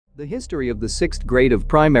The history of the 6th grade of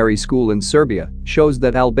primary school in Serbia shows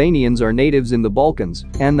that Albanians are natives in the Balkans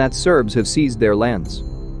and that Serbs have seized their lands.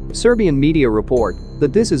 Serbian media report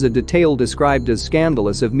that this is a detail described as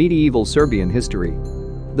scandalous of medieval Serbian history.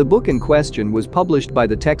 The book in question was published by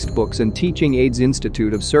the Textbooks and Teaching Aids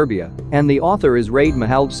Institute of Serbia, and the author is Rade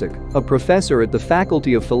Mihaljcic, a professor at the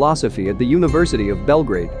Faculty of Philosophy at the University of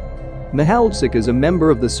Belgrade. Mihaljcic is a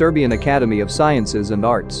member of the Serbian Academy of Sciences and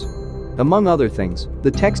Arts. Among other things,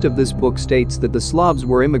 the text of this book states that the Slavs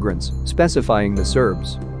were immigrants, specifying the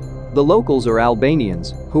Serbs. The locals are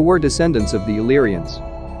Albanians, who were descendants of the Illyrians.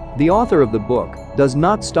 The author of the book does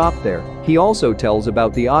not stop there, he also tells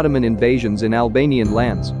about the Ottoman invasions in Albanian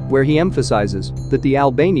lands, where he emphasizes that the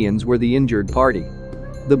Albanians were the injured party.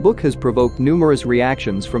 The book has provoked numerous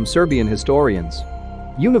reactions from Serbian historians.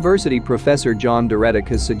 University professor John Deredic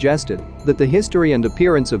has suggested that the history and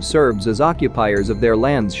appearance of Serbs as occupiers of their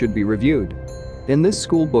lands should be reviewed. In this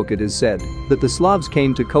school book it is said that the Slavs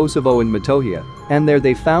came to Kosovo and Metohija, and there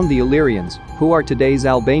they found the Illyrians, who are today's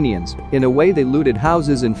Albanians. In a way they looted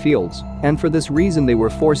houses and fields, and for this reason they were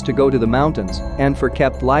forced to go to the mountains and for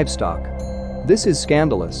kept livestock. This is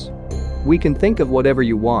scandalous. We can think of whatever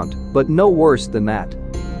you want, but no worse than that.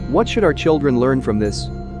 What should our children learn from this?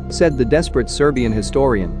 Said the desperate Serbian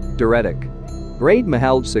historian, Deredic. Rade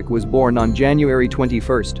Mihaljcic was born on January 21,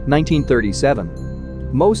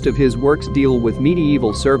 1937. Most of his works deal with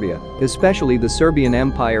medieval Serbia, especially the Serbian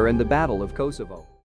Empire and the Battle of Kosovo.